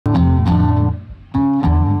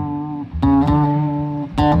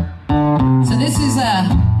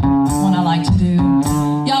one I like to do.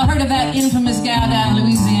 Y'all heard of that infamous gal down in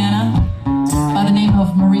Louisiana by the name of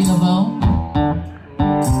Leveau?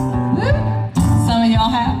 Some of y'all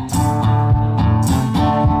have.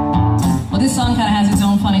 Well, this song kind of has its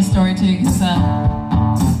own funny story too, because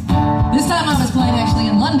this time I was playing actually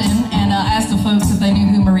in London, and I asked the folks if they knew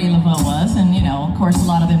who Leveau was, and you know, of course, a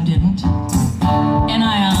lot of them didn't. And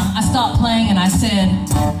I stopped playing and I said,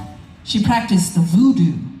 she practiced the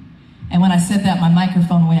voodoo. And when I said that, my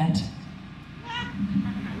microphone went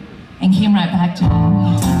and came right back to me.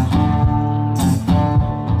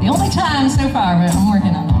 The only time so far, but I'm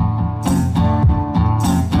working on it.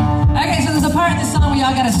 Okay, so there's a part in this song where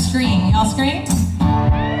y'all gotta scream. Y'all scream?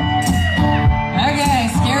 Okay,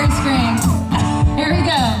 scary scream. Here we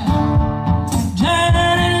go.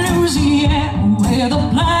 Down in Louisiana, where the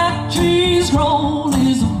black trees grow,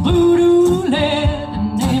 is a voodoo lady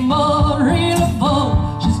named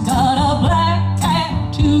Leveau. She's got a black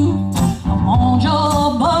tattoo on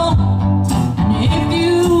your bone, and if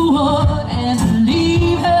you would and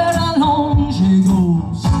leave her alone, she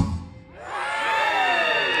goes,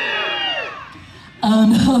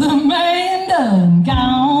 another man done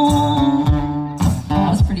gone. That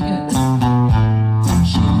was pretty good.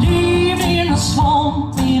 She lived in a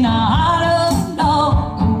swamp in a hot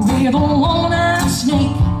dog with a one-eyed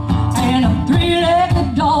snake and a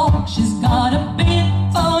three-legged dog. She's got a big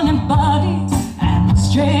funny body and a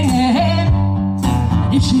straight head.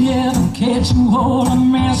 And if she ever catch you all a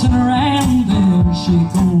messing around, there she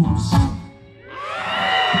goes.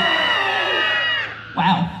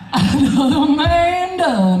 Wow, another man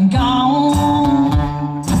done gone.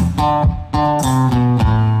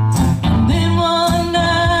 And then one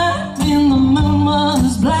night when the moon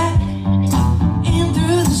was black, in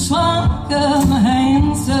through the swamp come a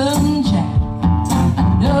handsome Jack.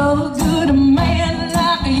 No good man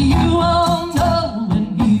like you all know. When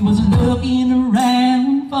he was looking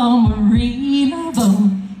around for Leveau,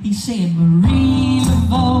 he said,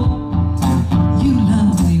 Leveau, you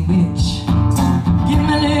lovely witch, give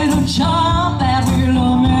me a little charm that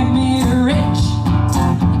will make me rich.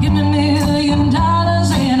 Give me $1 million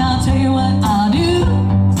and I'll tell you what I'll do.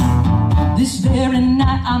 This very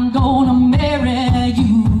night I'm gonna marry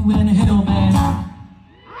you in hell, man.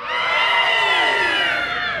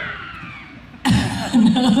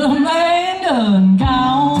 Another man done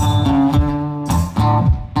gone.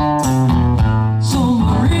 So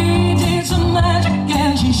Marie did some magic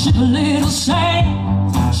and she shook a little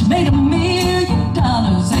sand. She made $1 million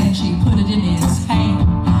and she put it in his hand.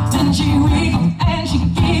 Then she wiggled and she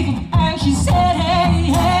giggled and she said,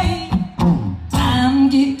 hey, hey, I'm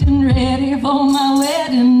getting ready for my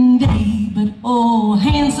wedding day. But oh,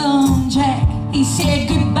 handsome Jack, he said,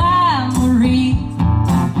 goodbye, Marie.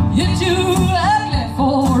 You're too ugly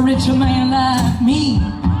for a rich man like me.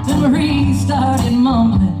 Then Marie started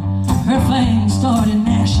mumbling, her fangs started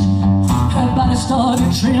gnashing, her body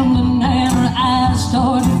started trembling and her eyes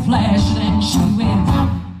started flashing, and she went,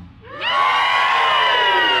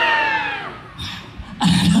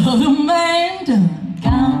 another man done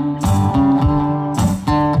gone.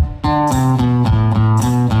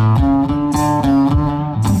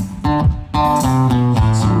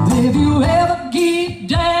 So if you ever get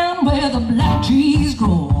down where the black trees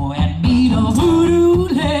grow and meet a voodoo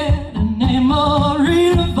lady named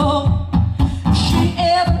Leveau, if she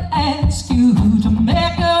ever asks you to make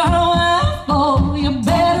her wife, oh, you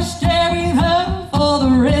better stay with her for the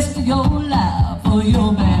rest of your life, or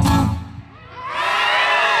you'll be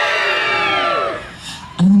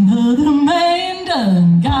another man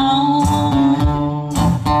done gone.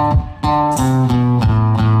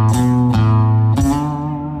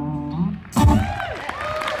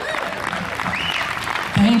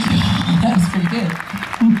 Thank you.